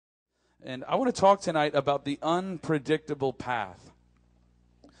And I want to talk tonight about the unpredictable path.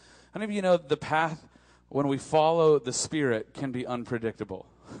 How many of you know the path when we follow the Spirit can be unpredictable?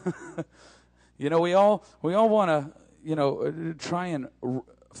 We all want to, try and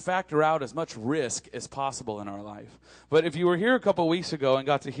factor out as much risk as possible in our life. But if you were here a couple weeks ago and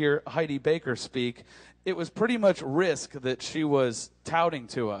got to hear Heidi Baker speak, it was pretty much risk that she was touting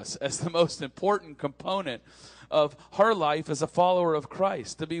to us as the most important component of her life as a follower of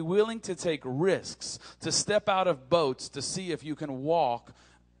Christ, to be willing to take risks, to step out of boats to see if you can walk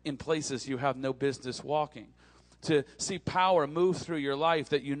in places you have no business walking, to see power move through your life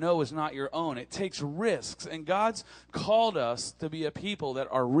that you know is not your own. It takes risks, and God's called us to be a people that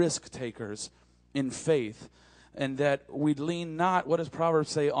are risk takers in faith, and that we lean not, what does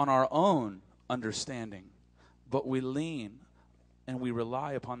Proverbs say, on our own understanding, but we lean and we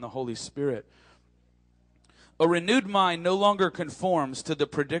rely upon the Holy Spirit. A renewed mind no longer conforms to the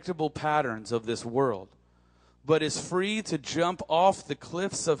predictable patterns of this world, but is free to jump off the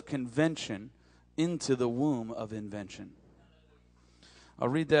cliffs of convention into the womb of invention. I'll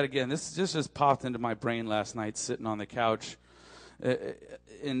read that again. This just popped into my brain last night sitting on the couch.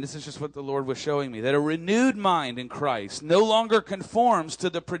 And this is just what the Lord was showing me, that a renewed mind in Christ no longer conforms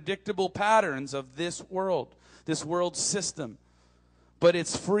to the predictable patterns of this world system, but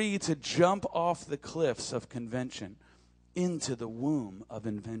it's free to jump off the cliffs of convention into the womb of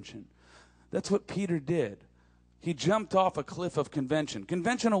invention. That's what Peter did. He jumped off a cliff of convention.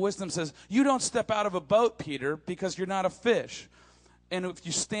 Conventional wisdom says, you don't step out of a boat, Peter, because you're not a fish. And if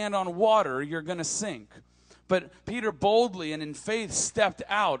you stand on water, you're going to sink. But Peter boldly and in faith stepped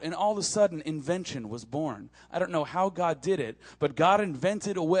out, and all of a sudden, invention was born. I don't know how God did it, but God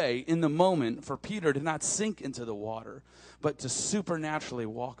invented a way in the moment for Peter to not sink into the water, but to supernaturally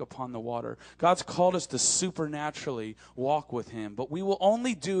walk upon the water. God's called us to supernaturally walk with him, but we will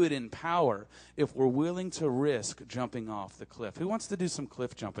only do it in power if we're willing to risk jumping off the cliff. Who wants to do some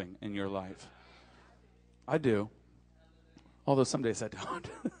cliff jumping in your life? I do, although some days I don't.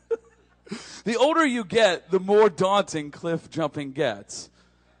 The older you get, the more daunting cliff jumping gets.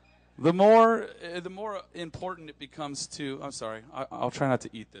 The more important it becomes to, I'm sorry, I'll try not to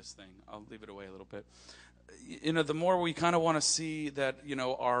eat this thing. I'll leave it away a little bit. The more we kind of want to see that,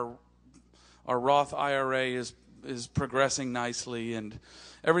 our Roth IRA is progressing nicely and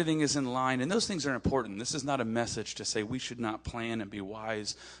everything is in line. And those things are important. This is not a message to say we should not plan and be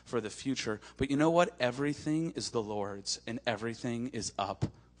wise for the future. But you know what? Everything is the Lord's, and everything is up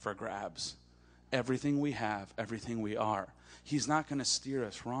for grabs. Everything we have, everything we are. He's not going to steer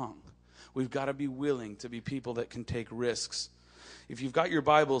us wrong. We've got to be willing to be people that can take risks. If you've got your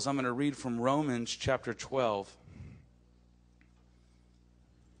Bibles, I'm going to read from Romans chapter 12.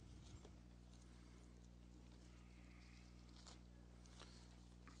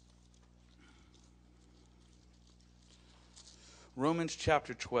 Romans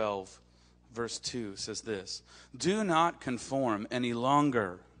chapter 12, verse 2 says this: "Do not conform any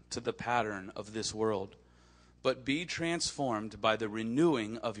longer to the pattern of this world, but be transformed by the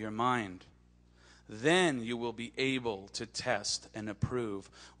renewing of your mind. Then you will be able to test and approve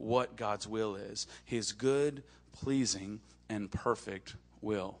what God's will is, his good, pleasing, and perfect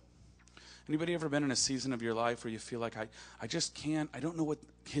will." Anybody ever been in a season of your life where you feel like, I just can't, I don't know what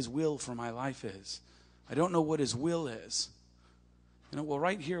his will for my life is. I don't know what his will is. Well,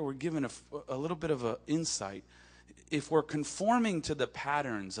 right here we're given a little bit of an insight. If we're conforming to the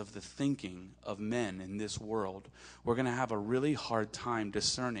patterns of the thinking of men in this world, we're going to have a really hard time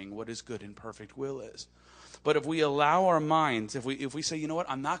discerning what his good and perfect will is. But if we allow our minds, if we say, you know what,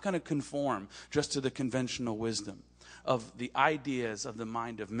 I'm not going to conform just to the conventional wisdom of the ideas of the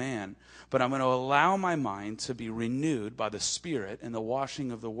mind of man, but I'm going to allow my mind to be renewed by the Spirit and the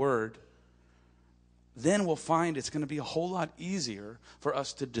washing of the Word, then we'll find it's going to be a whole lot easier for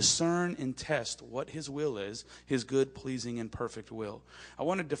us to discern and test what his will is, his good, pleasing, and perfect will. I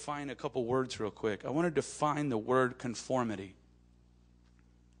want to define a couple words real quick. I want to define the word conformity,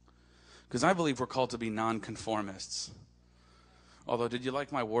 because I believe we're called to be nonconformists. Although, did you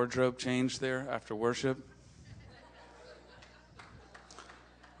like my wardrobe change there after worship?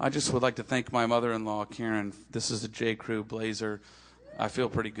 I just would like to thank my mother-in-law, Karen. This is a J. Crew blazer. I feel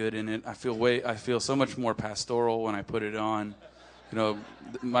pretty good in it. I feel so much more pastoral when I put it on.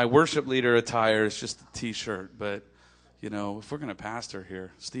 My worship leader attire is just a T-shirt, but if we're going to pastor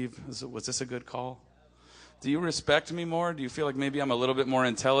here, Steve, was this a good call? Do you respect me more? Do you feel like maybe I'm a little bit more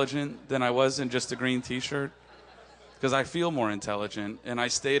intelligent than I was in just a green T-shirt? Because I feel more intelligent, and I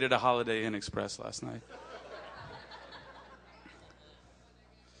stayed at a Holiday Inn Express last night.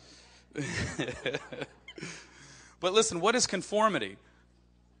 But listen, what is conformity?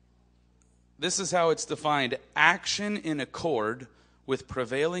 This is how it's defined: action in accord with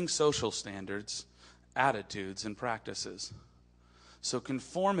prevailing social standards, attitudes, and practices. So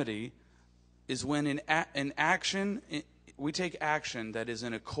conformity is when in action, we take action that is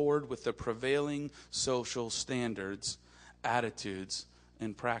in accord with the prevailing social standards, attitudes,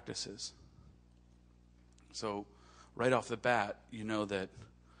 and practices. So right off the bat, you know that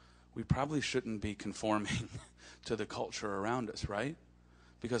we probably shouldn't be conforming to the culture around us, right?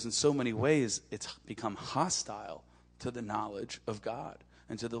 Because in so many ways, it's become hostile to the knowledge of God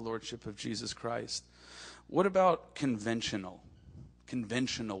and to the lordship of Jesus Christ. What about conventional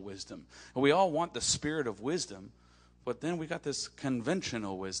wisdom? And we all want the spirit of wisdom, but then we got this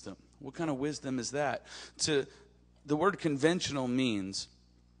conventional wisdom. What kind of wisdom is that? The word conventional means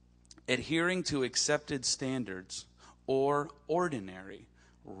adhering to accepted standards or ordinary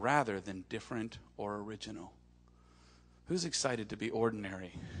rather than different or original. Who's excited to be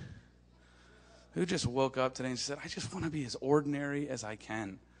ordinary? Who just woke up today and said, I just want to be as ordinary as I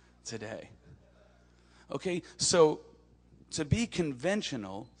can today? Okay, so to be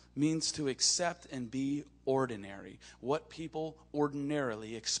conventional means to accept and be ordinary. What people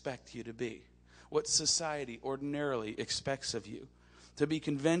ordinarily expect you to be. What society ordinarily expects of you. To be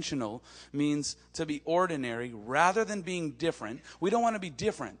conventional means to be ordinary rather than being different. We don't want to be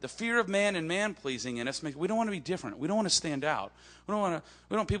different. The fear of man and man-pleasing in us, we don't want to be different. We don't want to stand out. We don't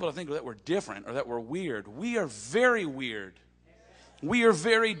want people to think that we're different or that we're weird. We are very weird. We are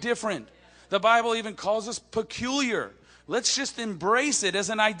very different. The Bible even calls us peculiar. Let's just embrace it as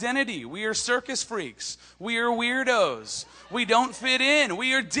an identity. We are circus freaks. We are weirdos. We don't fit in.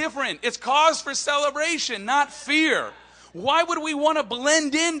 We are different. It's cause for celebration, not fear. Why would we want to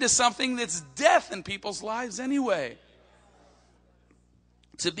blend into something that's death in people's lives anyway?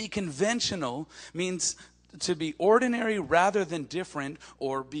 To be conventional means to be ordinary rather than different,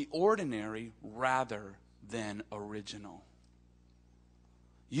 or be ordinary rather than original.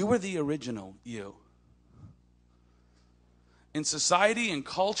 You are the original you. In society and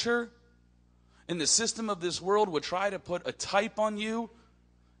culture, in the system of this world, would try to put a type on you.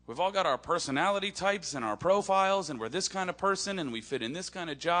 We've all got our personality types and our profiles, and we're this kind of person, and we fit in this kind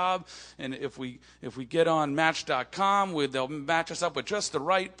of job. And if we get on Match.com, they'll match us up with just the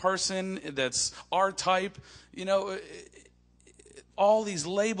right person that's our type. You know, all these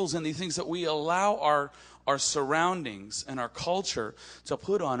labels and these things that we allow our surroundings and our culture to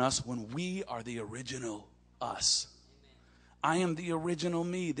put on us when we are the original us. I am the original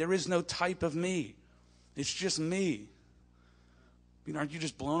me. There is no type of me. It's just me. You know, aren't you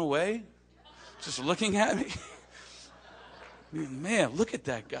just blown away? Just looking at me? Man, look at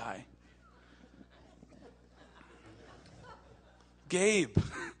that guy. Gabe.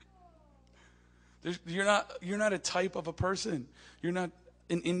 You're not a type of a person. You're not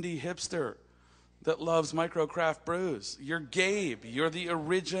an indie hipster that loves microcraft brews. You're Gabe. You're the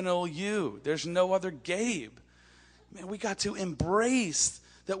original you. There's no other Gabe. Man, we got to embrace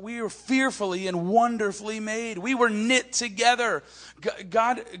that we are fearfully and wonderfully made. We were knit together.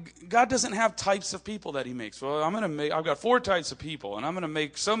 God doesn't have types of people that he makes. Well, I've got 4 types of people, and I'm going to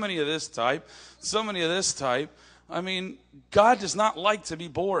make so many of this type, so many of this type. I mean, God does not like to be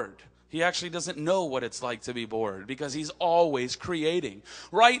bored. He actually doesn't know what it's like to be bored because he's always creating.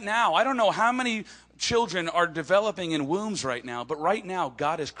 Right now, I don't know how many children are developing in wombs right now, but right now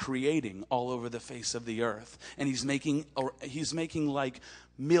God is creating all over the face of the earth, and he's making like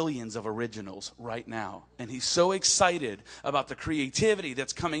millions of originals right now. And he's so excited about the creativity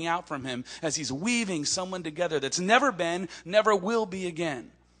that's coming out from him as he's weaving someone together that's never been, never will be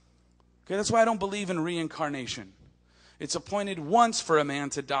again. Okay, that's why I don't believe in reincarnation. It's appointed once for a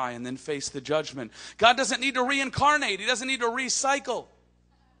man to die and then face the judgment. God doesn't need to reincarnate. He doesn't need to recycle.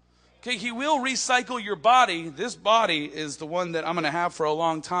 Okay, he will recycle your body. This body is the one that I'm going to have for a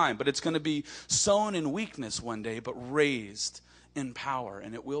long time, but it's going to be sown in weakness one day, but raised in power,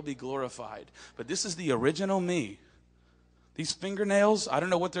 and it will be glorified. But this is the original me. These fingernails, I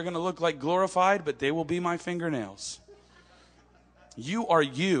don't know what they're going to look like glorified, but they will be my fingernails. You are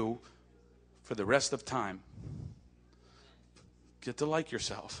you for the rest of time. Get to like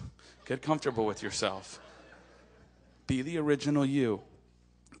yourself. Get comfortable with yourself. Be the original you.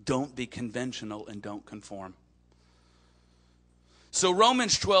 Don't be conventional and don't conform. So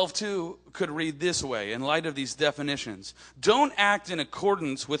Romans 12:2 could read this way in light of these definitions. Don't act in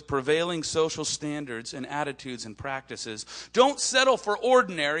accordance with prevailing social standards and attitudes and practices. Don't settle for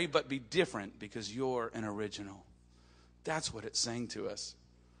ordinary, but be different because you're an original. That's what it's saying to us.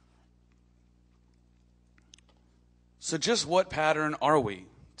 So just what pattern are we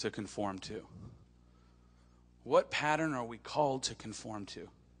to conform to? What pattern are we called to conform to?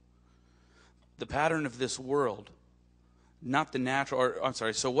 the pattern of this world, not the natural, or I'm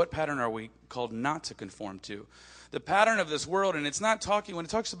sorry, so what pattern are we called not to conform to? The pattern of this world, and it's not talking, when it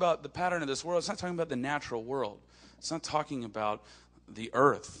talks about the pattern of this world, it's not talking about the natural world. It's not talking about the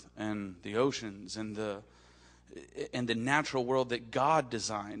earth and the oceans and the natural world that God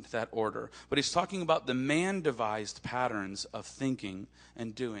designed, that order. But he's talking about the man-devised patterns of thinking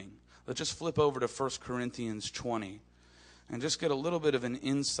and doing. Let's just flip over to 1 Corinthians 20 and just get a little bit of an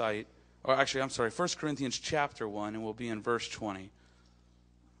insight. Or actually, I'm sorry, 1 Corinthians chapter 1, and we'll be in verse 20.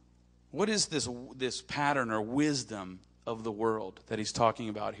 What is this pattern or wisdom of the world that he's talking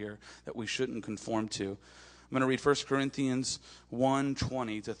about here that we shouldn't conform to? I'm going to read 1 Corinthians 1,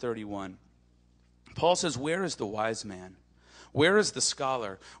 20 to 31. Paul says, "Where is the wise man? Where is the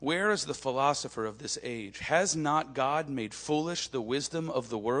scholar? Where is the philosopher of this age? Has not God made foolish the wisdom of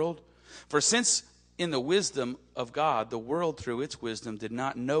the world? For since in the wisdom of God, the world through its wisdom did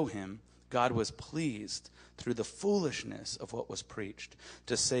not know him, God was pleased through the foolishness of what was preached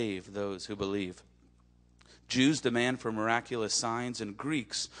to save those who believe. Jews demand for miraculous signs, and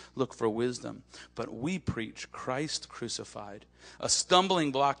Greeks look for wisdom. But we preach Christ crucified, a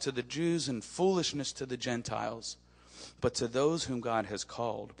stumbling block to the Jews and foolishness to the Gentiles. But to those whom God has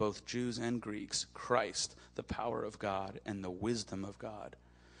called, both Jews and Greeks, Christ, the power of God and the wisdom of God.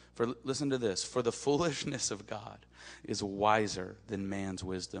 For listen to this, for the foolishness of God is wiser than man's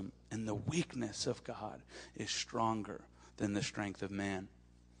wisdom, and the weakness of God is stronger than the strength of man."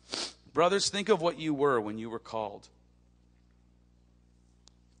 Brothers, think of what you were when you were called.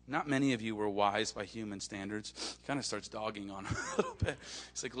 Not many of you were wise by human standards. He kind of starts dogging on him a little bit.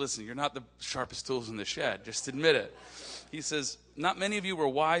 He's like, listen, you're not the sharpest tools in the shed. Just admit it. He says, not many of you were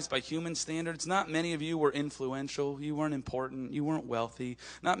wise by human standards. Not many of you were influential. You weren't important. You weren't wealthy.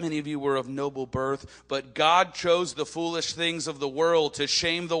 Not many of you were of noble birth. But God chose the foolish things of the world to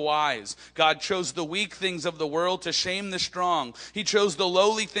shame the wise. God chose the weak things of the world to shame the strong. He chose the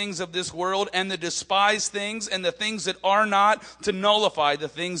lowly things of this world and the despised things and the things that are not to nullify the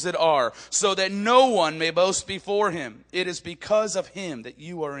things that are, so that no one may boast before him. It is because of him that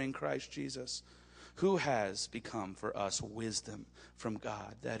you are in Christ Jesus, who has become for us wisdom from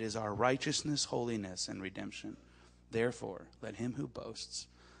God. That is our righteousness, holiness, and redemption. Therefore, let him who boasts,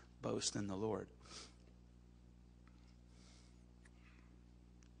 boast in the Lord.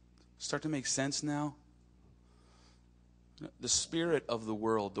 Start to make sense now? The spirit of the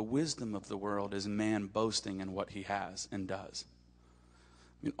world, the wisdom of the world is man boasting in what he has and does.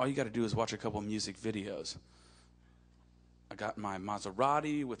 I mean, all you got to do is watch a couple music videos. I got my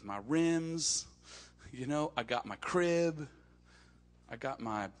Maserati with my rims. You know, I got my crib. I got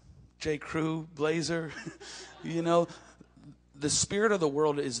my J. Crew blazer. You know, the spirit of the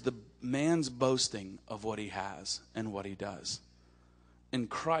world is the man's boasting of what he has and what he does. In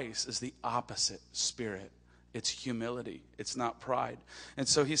Christ is the opposite spirit. It's humility. It's not pride. And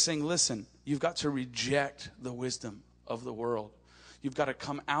so he's saying, listen, you've got to reject the wisdom of the world. You've got to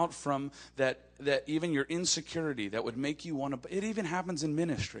come out from that even your insecurity that would make you want to. It even happens in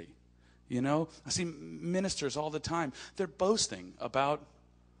ministry. You know, I see ministers all the time. They're boasting about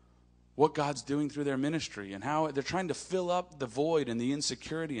what God's doing through their ministry and how they're trying to fill up the void and the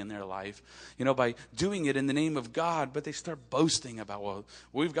insecurity in their life, you know, by doing it in the name of God. But they start boasting about, well,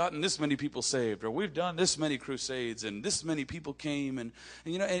 we've gotten this many people saved, or we've done this many crusades, and this many people came. And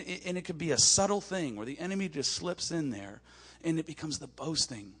you know, and it could be a subtle thing where the enemy just slips in there, and it becomes the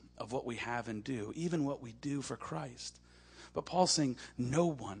boasting of what we have and do, even what we do for Christ. But Paul's saying no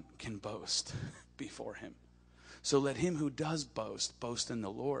one can boast before him. So let him who does boast, boast in the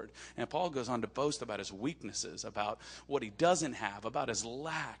Lord. And Paul goes on to boast about his weaknesses, about what he doesn't have, about his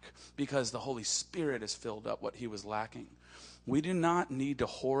lack, because the Holy Spirit has filled up what he was lacking. We do not need to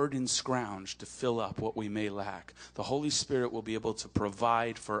hoard and scrounge to fill up what we may lack. The Holy Spirit will be able to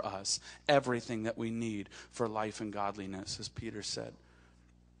provide for us everything that we need for life and godliness, as Peter said.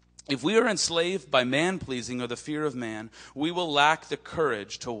 If we are enslaved by man-pleasing or the fear of man, we will lack the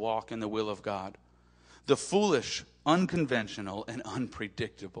courage to walk in the will of God. The foolish, unconventional, and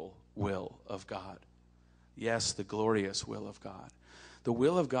unpredictable will of God. Yes, the glorious will of God. The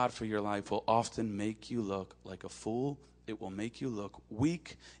will of God for your life will often make you look like a fool. It will make you look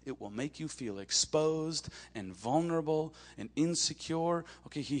weak. It will make you feel exposed and vulnerable and insecure.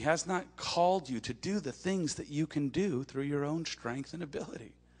 Okay, he has not called you to do the things that you can do through your own strength and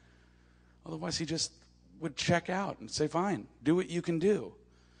ability. Otherwise, he just would check out and say, fine, do what you can do.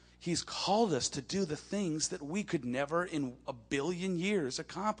 He's called us to do the things that we could never in a billion years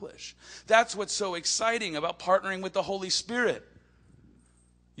accomplish. That's what's so exciting about partnering with the Holy Spirit.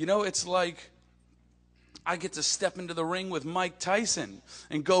 You know, it's like I get to step into the ring with Mike Tyson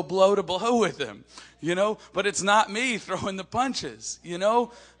and go blow to blow with him, but it's not me throwing the punches,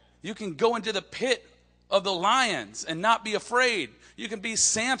 You can go into the pit of the lions and not be afraid. You can be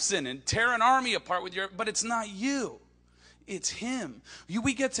Samson and tear an army apart but it's not you. It's him.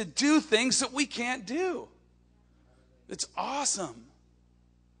 We get to do things that we can't do. It's awesome.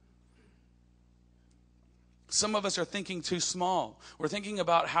 Some of us are thinking too small. We're thinking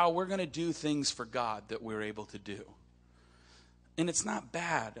about how we're going to do things for God that we're able to do. And it's not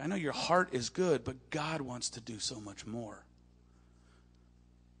bad. I know your heart is good, but God wants to do so much more.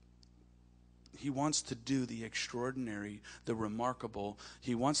 He wants to do the extraordinary, the remarkable.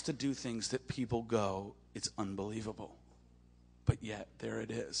 He wants to do things that people go, it's unbelievable. But yet, there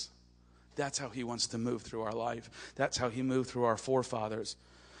it is. That's how he wants to move through our life. That's how he moved through our forefathers.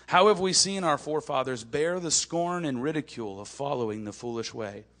 How have we seen our forefathers bear the scorn and ridicule of following the foolish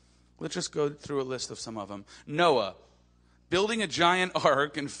way? Let's just go through a list of some of them. Noah, building a giant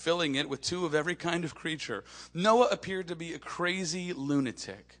ark and filling it with 2 of every kind of creature. Noah appeared to be a crazy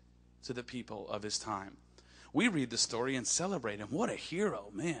lunatic to the people of his time. We read the story and celebrate him. What a hero,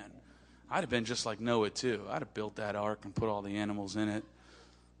 man. I'd have been just like Noah too. I'd have built that ark and put all the animals in it.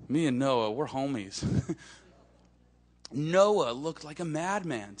 Me and Noah, we're homies. Noah looked like a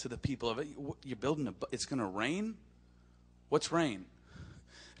madman to the people of it. You're building it's going to rain? What's rain?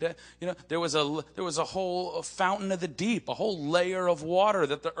 There was a whole fountain of the deep, a whole layer of water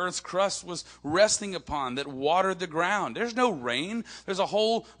that the earth's crust was resting upon that watered the ground. There's no rain. There's a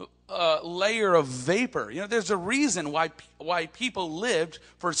whole layer of vapor. There's a reason why people lived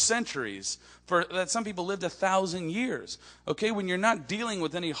for centuries. That some people lived 1,000 years. Okay, when you're not dealing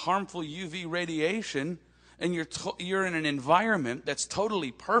with any harmful UV radiation, and you're in an environment that's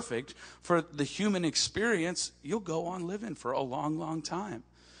totally perfect for the human experience, you'll go on living for a long, long time.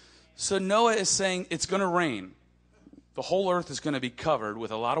 So Noah is saying it's going to rain. The whole earth is going to be covered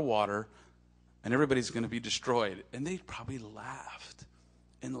with a lot of water, and everybody's going to be destroyed. And they probably laughed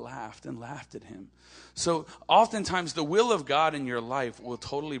and laughed and laughed at him. So oftentimes the will of God in your life will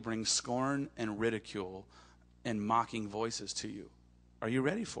totally bring scorn and ridicule and mocking voices to you. Are you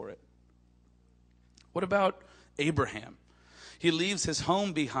ready for it? What about Abraham? He leaves his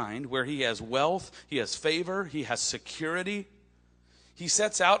home behind where he has wealth, he has favor, he has security. He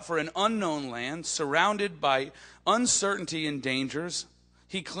sets out for an unknown land surrounded by uncertainty and dangers.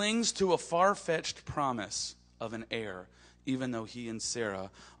 He clings to a far-fetched promise of an heir, even though he and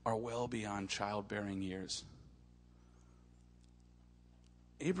Sarah are well beyond childbearing years.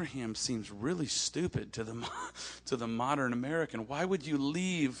 Abraham seems really stupid to the modern American. Why would you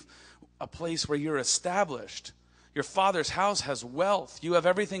leave a place where you're established? Your father's house has wealth. You have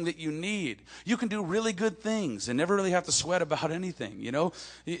everything that you need. You can do really good things and never really have to sweat about anything,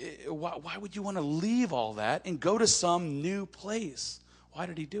 Why would you want to leave all that and go to some new place? Why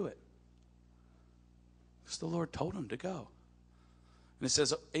did he do it? Because the Lord told him to go. And it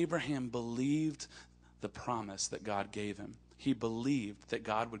says Abraham believed the promise that God gave him. He believed that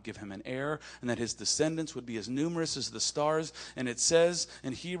God would give him an heir and that his descendants would be as numerous as the stars. And it says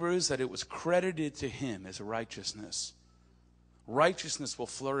in Hebrews that it was credited to him as righteousness. Righteousness will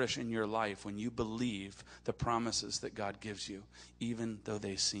flourish in your life when you believe the promises that God gives you, even though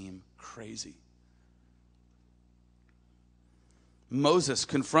they seem crazy. Moses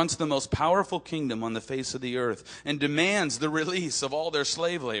confronts the most powerful kingdom on the face of the earth and demands the release of all their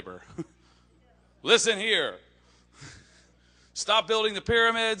slave labor. Listen here. Stop building the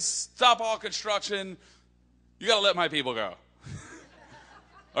pyramids. Stop all construction. You got to let my people go.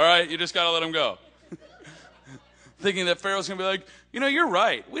 All right? You just got to let them go. Thinking that Pharaoh's going to be like, you're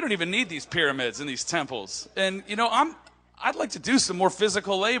right. We don't even need these pyramids and these temples. And, I'd like to do some more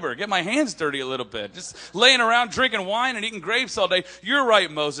physical labor, get my hands dirty a little bit. Just laying around drinking wine and eating grapes all day. You're right,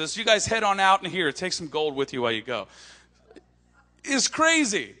 Moses. You guys head on out and here. Take some gold with you while you go. It's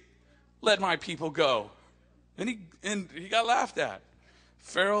crazy. Let my people go. And he got laughed at.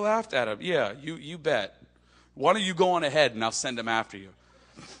 Pharaoh laughed at him. Yeah, you bet. Why don't you go on ahead and I'll send him after you.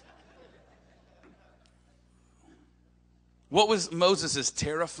 What was Moses'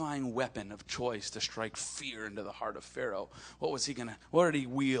 terrifying weapon of choice to strike fear into the heart of Pharaoh? What did he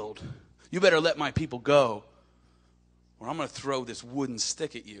wield? You better let my people go, or I'm going to throw this wooden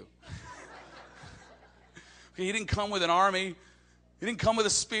stick at you. Okay, he didn't come with an army. He didn't come with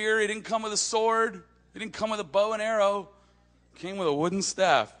a spear. He didn't come with a sword. He didn't come with a bow and arrow. He came with a wooden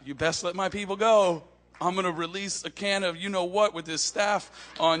staff. You best let my people go. I'm going to release a can of you-know-what with this staff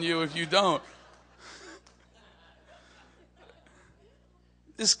on you if you don't.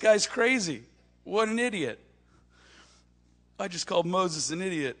 This guy's crazy. What an idiot. I just called Moses an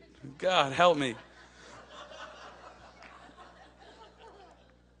idiot. God, help me.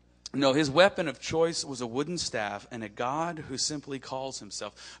 No, his weapon of choice was a wooden staff and a God who simply calls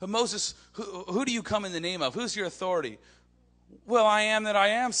himself. But Moses, who do you come in the name of? Who's your authority? Well, I am that I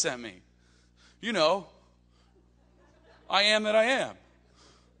am sent me. You know, I am that I am.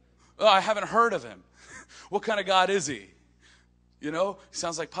 Oh, I haven't heard of him. What kind of God is he? You know, he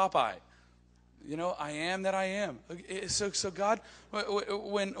sounds like Popeye. You know, I am that I am. So God,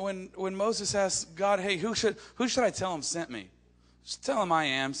 when Moses asked God, hey, who should I tell him sent me? Just tell him I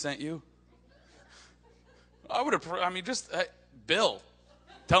am sent you. I would have, Bill.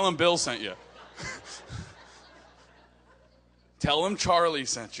 Tell him Bill sent you. Tell him Charlie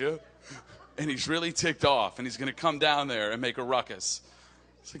sent you. And he's really ticked off. And he's going to come down there and make a ruckus.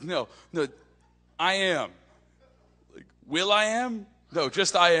 It's like, no, I am. Like, will I am? No,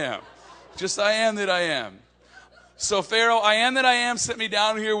 just I am. Just I am that I am. So Pharaoh, I am that I am, sent me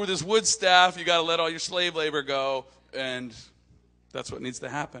down here with his wood staff. You got to let all your slave labor go. And that's what needs to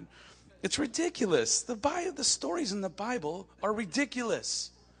happen. It's ridiculous. The stories in the Bible are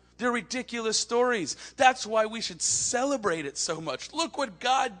ridiculous. They're ridiculous stories. That's why we should celebrate it so much. Look what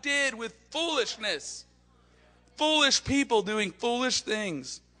God did with foolishness. Foolish people doing foolish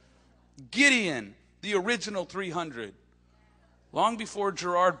things. Gideon, the original 300. Long before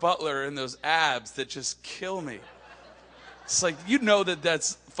Gerard Butler and those abs that just kill me. It's like, you know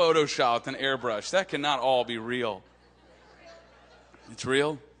that's photoshopped and airbrushed. That cannot all be real. It's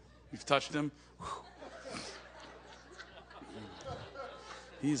real? You've touched him?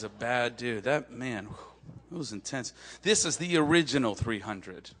 He's a bad dude. That man, it was intense. This is the original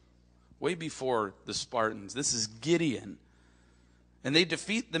 300. Way before the Spartans. This is Gideon. And they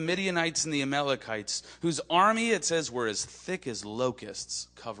defeat the Midianites and the Amalekites, whose army, it says, were as thick as locusts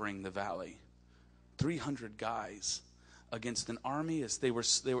covering the valley. 300 guys against an army as they were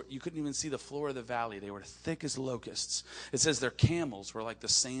you couldn't even see the floor of the valley. They were thick as locusts. It says their camels were like the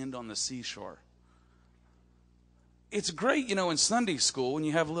sand on the seashore. It's great, in Sunday school when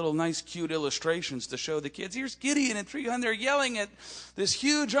you have little nice cute illustrations to show the kids, here's Gideon and 300, they're yelling at this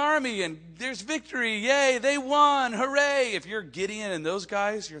huge army and there's victory, yay, they won, hooray. If you're Gideon and those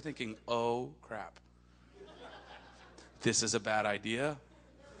guys, you're thinking, oh crap, this is a bad idea.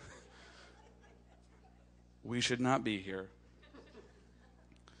 We should not be here.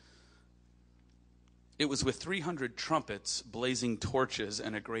 It was with 300 trumpets, blazing torches,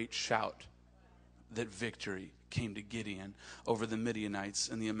 and a great shout that victory came to Gideon over the Midianites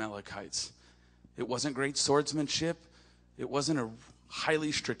and the Amalekites. It wasn't great swordsmanship. It wasn't a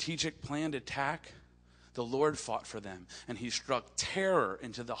highly strategic planned attack. The Lord fought for them, and he struck terror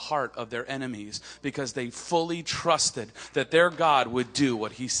into the heart of their enemies because they fully trusted that their God would do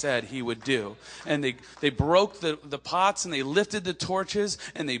what he said he would do. And they broke the pots, and they lifted the torches,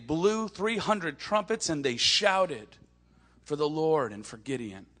 and they blew 300 trumpets, and they shouted for the Lord and for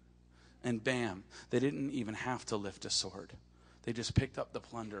Gideon. And bam, they didn't even have to lift a sword. They just picked up the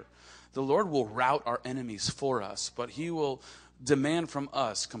plunder. The Lord will rout our enemies for us, but he will demand from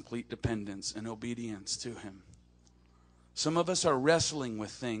us complete dependence and obedience to him. Some of us are wrestling with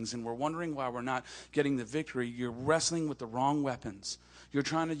things and we're wondering why we're not getting the victory. You're wrestling with the wrong weapons. You're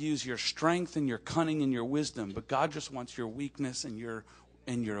trying to use your strength and your cunning and your wisdom, but God just wants your weakness and your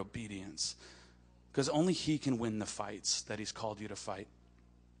obedience. Because only he can win the fights that he's called you to fight.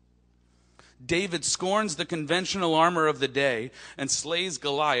 David scorns the conventional armor of the day and slays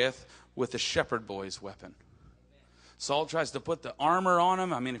Goliath with a shepherd boy's weapon. Saul tries to put the armor on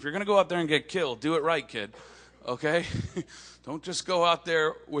him. I mean, if you're going to go out there and get killed, do it right, kid. Okay? Don't just go out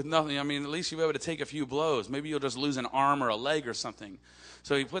there with nothing. I mean, at least you'll be able to take a few blows. Maybe you'll just lose an arm or a leg or something.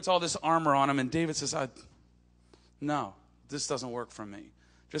 So he puts all this armor on him, and David says, no, this doesn't work for me.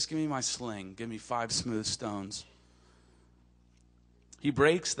 Just give me my sling. Give me 5 smooth stones. He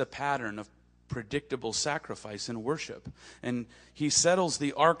breaks the pattern of predictable sacrifice and worship, and he settles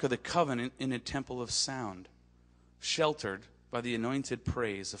the Ark of the Covenant in a temple of sound, sheltered by the anointed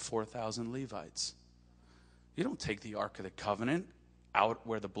praise of 4,000 Levites. You don't take the Ark of the Covenant out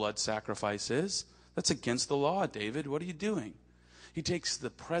where the blood sacrifice is. That's against the law, David. What are you doing? He takes the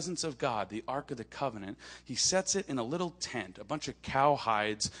presence of God, the Ark of the Covenant, he sets it in a little tent, a bunch of cow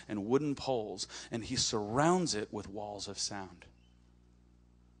hides and wooden poles, and he surrounds it with walls of sound.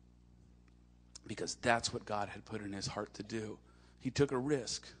 Because that's what God had put in his heart to do. He took a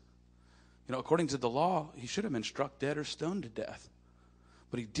risk. According to the law, he should have been struck dead or stoned to death.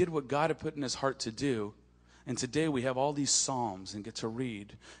 But he did what God had put in his heart to do. And today we have all these psalms and get to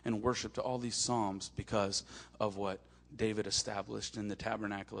read and worship to all these psalms because of what David established in the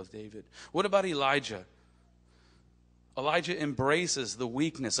tabernacle of David. What about Elijah? Elijah embraces the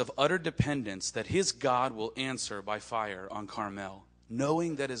weakness of utter dependence that his God will answer by fire on Carmel.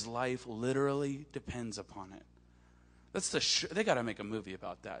 knowing that his life literally depends upon it. They got to make a movie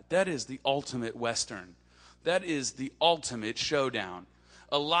about that. That is the ultimate Western. That is the ultimate showdown.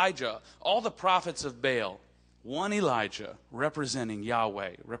 Elijah, all the prophets of Baal, one Elijah representing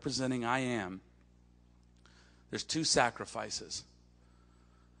Yahweh, representing I am. There's two sacrifices.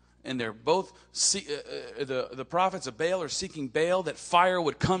 And they're both, the prophets of Baal are seeking Baal, that fire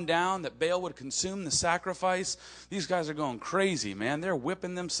would come down, that Baal would consume the sacrifice. These guys are going crazy, man. They're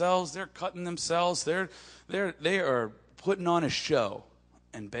whipping themselves. They're cutting themselves. They are putting on a show.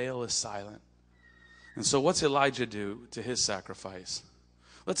 And Baal is silent. And so what's Elijah do to his sacrifice?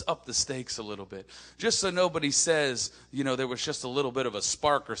 Let's up the stakes a little bit. Just so nobody says, there was just a little bit of a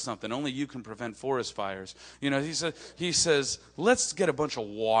spark or something. Only you can prevent forest fires. He says, let's get a bunch of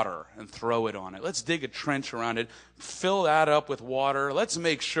water and throw it on it. Let's dig a trench around it, fill that up with water. Let's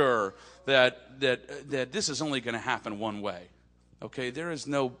make sure that this is only going to happen one way. Okay, there is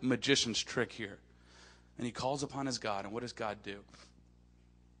no magician's trick here. And he calls upon his God. And what does God do?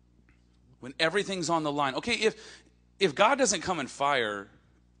 When everything's on the line. Okay, if God doesn't come in fire,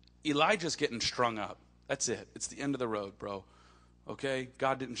 Elijah's getting strung up. That's it. It's the end of the road, bro. Okay?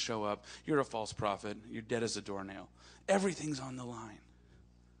 God didn't show up. You're a false prophet. You're dead as a doornail. Everything's on the line.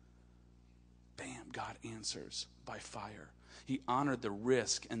 Bam, God answers by fire. He honored the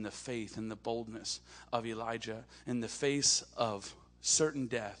risk and the faith and the boldness of Elijah in the face of certain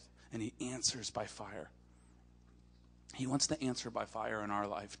death, and he answers by fire. He wants to answer by fire in our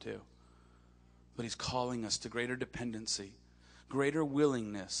life too. But he's calling us to greater dependency, greater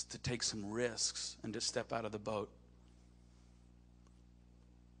willingness to take some risks and to step out of the boat.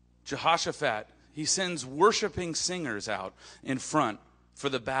 Jehoshaphat, he sends worshiping singers out in front for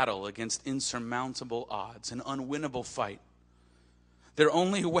the battle against insurmountable odds, an unwinnable fight. Their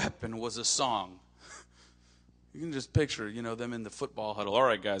only weapon was a song. You can just picture, them in the football huddle. All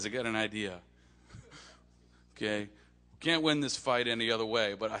right, guys, I got an idea. Okay, can't win this fight any other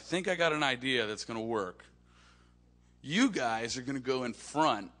way, but I think I got an idea that's going to work. You guys are going to go in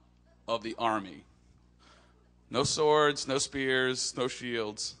front of the army. No swords, no spears, no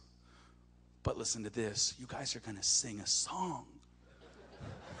shields. But listen to this. You guys are going to sing a song.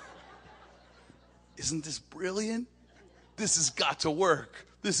 Isn't this brilliant? This has got to work.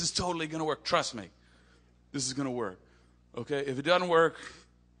 This is totally going to work. Trust me. This is going to work. Okay? If it doesn't work,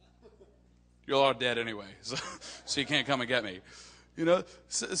 you're all dead anyway. So you can't come and get me.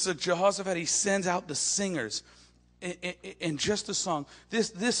 So Jehoshaphat, he sends out the singers. And just a song.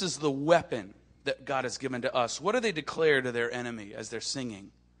 This is the weapon that God has given to us. What do they declare to their enemy as they're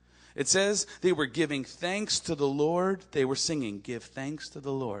singing? It says they were giving thanks to the Lord. They were singing, give thanks to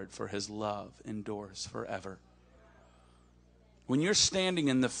the Lord, for his love endures forever. When you're standing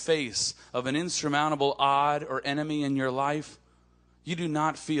in the face of an insurmountable odd or enemy in your life, you do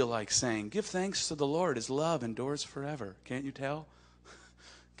not feel like saying, give thanks to the Lord, his love endures forever. Can't you tell?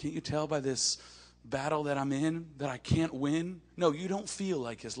 Can't you tell by this battle that I'm in that I can't win? No, you don't feel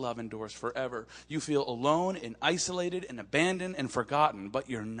like his love endures forever. You feel alone and isolated and abandoned and forgotten, but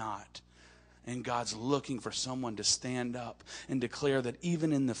you're not. And God's looking for someone to stand up and declare that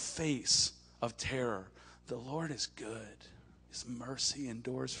even in the face of terror, the Lord is good. His mercy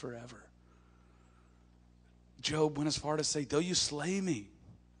endures forever. Job went as far to say, though you slay me,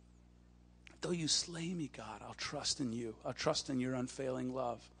 God, I'll trust in you. I'll trust in your unfailing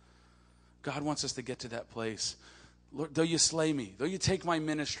love. God wants us to get to that place. Lord, though you slay me, though you take my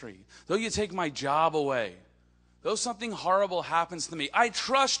ministry, though you take my job away, though something horrible happens to me, I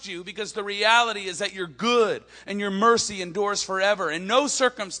trust you because the reality is that you're good and your mercy endures forever and no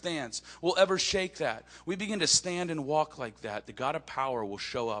circumstance will ever shake that. We begin to stand and walk like that. The God of power will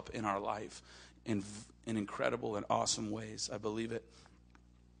show up in our life in incredible and awesome ways. I believe it.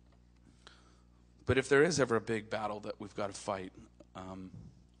 But if there is ever a big battle that we've got to fight,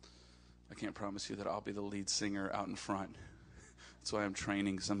 I can't promise you that I'll be the lead singer out in front. That's why I'm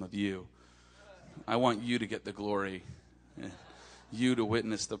training some of you. I want you to get the glory, you to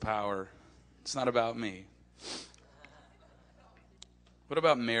witness the power. It's not about me. What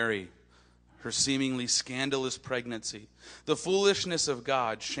about Mary, her seemingly scandalous pregnancy? The foolishness of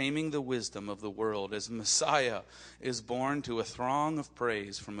God shaming the wisdom of the world as Messiah is born to a throng of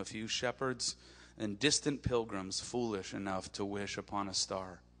praise from a few shepherds and distant pilgrims foolish enough to wish upon a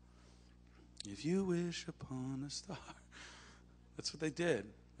star. If you wish upon a star. That's what they did.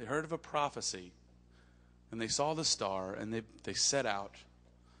 They heard of a prophecy, and they saw the star, and they set out,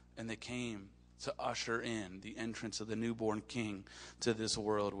 and they came to usher in the entrance of the newborn king to this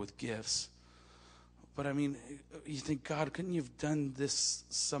world with gifts. But I mean, you think, God, couldn't you have done this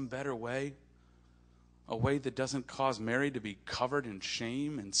some better way? a way that doesn't cause Mary to be covered in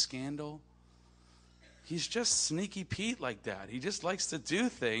shame and scandal. He's just sneaky Pete like that. He just likes to do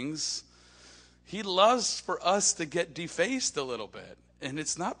things. He loves for us to get defaced a little bit. And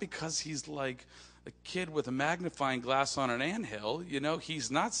it's not because he's like a kid with a magnifying glass on an anthill. You know, he's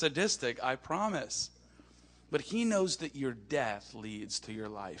not sadistic, I promise. But he knows that your death leads to your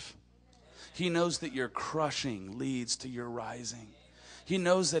life. He knows that your crushing leads to your rising. He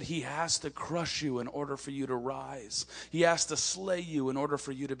knows that he has to crush you in order for you to rise. He has to slay you in order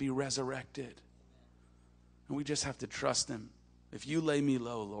for you to be resurrected. And we just have to trust him. If you lay me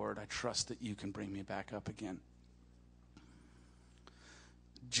low, Lord, I trust that you can bring me back up again.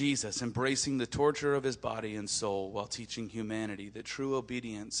 Jesus, embracing the torture of his body and soul while teaching humanity that true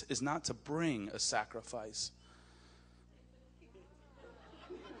obedience is not to bring a sacrifice,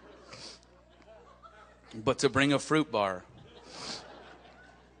 but to bring a fruit bar.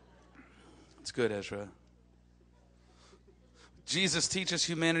 It's good, Ezra. Jesus teaches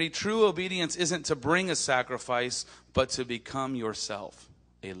humanity true obedience isn't to bring a sacrifice, but to become yourself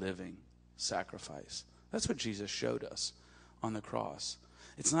a living sacrifice. That's what Jesus showed us on the cross.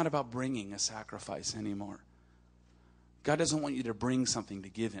 It's not about bringing a sacrifice anymore. God doesn't want you to bring something to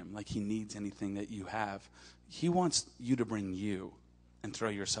give him like he needs anything that you have. He wants you to bring you and throw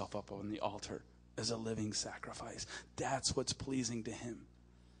yourself up on the altar as a living sacrifice. That's what's pleasing to him.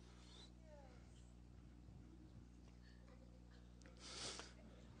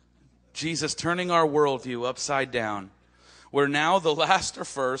 Jesus turning our worldview upside down, where now the last are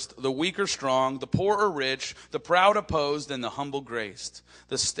first, the weak are strong, the poor are rich, the proud opposed, and the humble graced.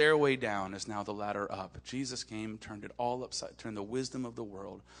 The stairway down is now the ladder up. Jesus came, turned it all upside, turned the wisdom of the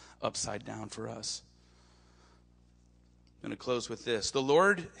world upside down for us. I'm going to close with this. The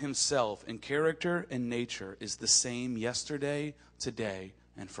Lord himself in character and nature is the same yesterday, today,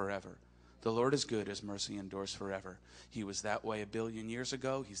 and forever. The Lord is good, his mercy endures forever. He was that way 1 billion years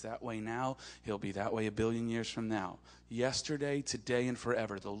ago. He's that way now. He'll be that way 1 billion years from now. Yesterday, today, and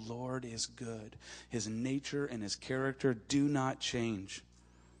forever. The Lord is good. His nature and his character do not change.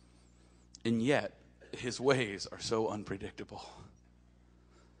 And yet, his ways are so unpredictable,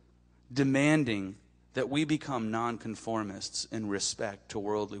 demanding that we become nonconformists in respect to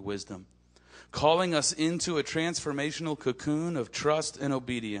worldly wisdom, calling us into a transformational cocoon of trust and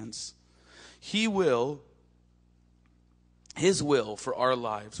obedience. His will for our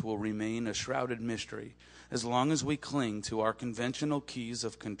lives will remain a shrouded mystery as long as we cling to our conventional keys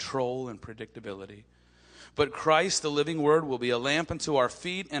of control and predictability. But Christ, the living word, will be a lamp unto our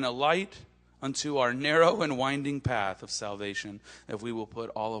feet and a light unto our narrow and winding path of salvation if we will put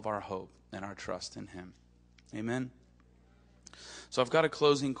all of our hope and our trust in him. Amen? So I've got a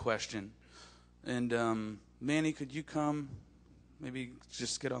closing question. And Manny, could you come? Maybe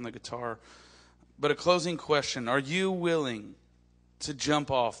just get on the guitar. But a closing question. Are you willing to jump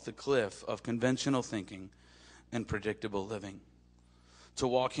off the cliff of conventional thinking and predictable living? To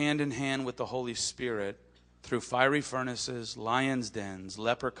walk hand in hand with the Holy Spirit through fiery furnaces, lions' dens,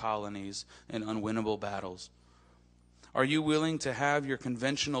 leper colonies, and unwinnable battles? Are you willing to have your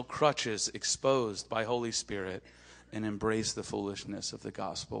conventional crutches exposed by Holy Spirit and embrace the foolishness of the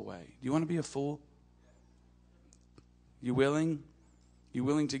gospel way? Do you want to be a fool? You willing? You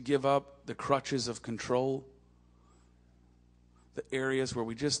willing to give up the crutches of control? The areas where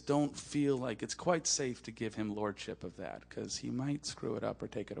we just don't feel like it's quite safe to give him lordship of that because he might screw it up or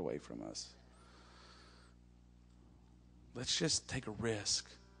take it away from us. Let's just take a risk.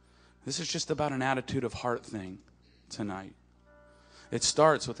 This is just about an attitude of heart thing tonight. It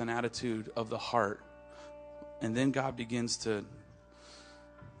starts with an attitude of the heart, and then God begins to,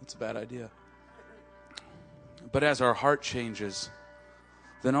 that's a bad idea. But as our heart changes,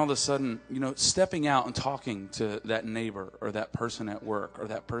 then all of a sudden, stepping out and talking to that neighbor or that person at work or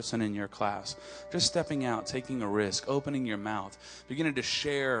that person in your class, just stepping out, taking a risk, opening your mouth, beginning to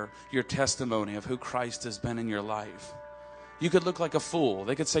share your testimony of who Christ has been in your life. You could look like a fool.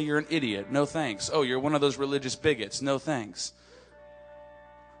 They could say you're an idiot. No thanks. Oh, you're one of those religious bigots. No thanks.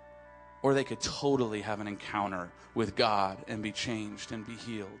 Or they could totally have an encounter with God and be changed and be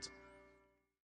healed.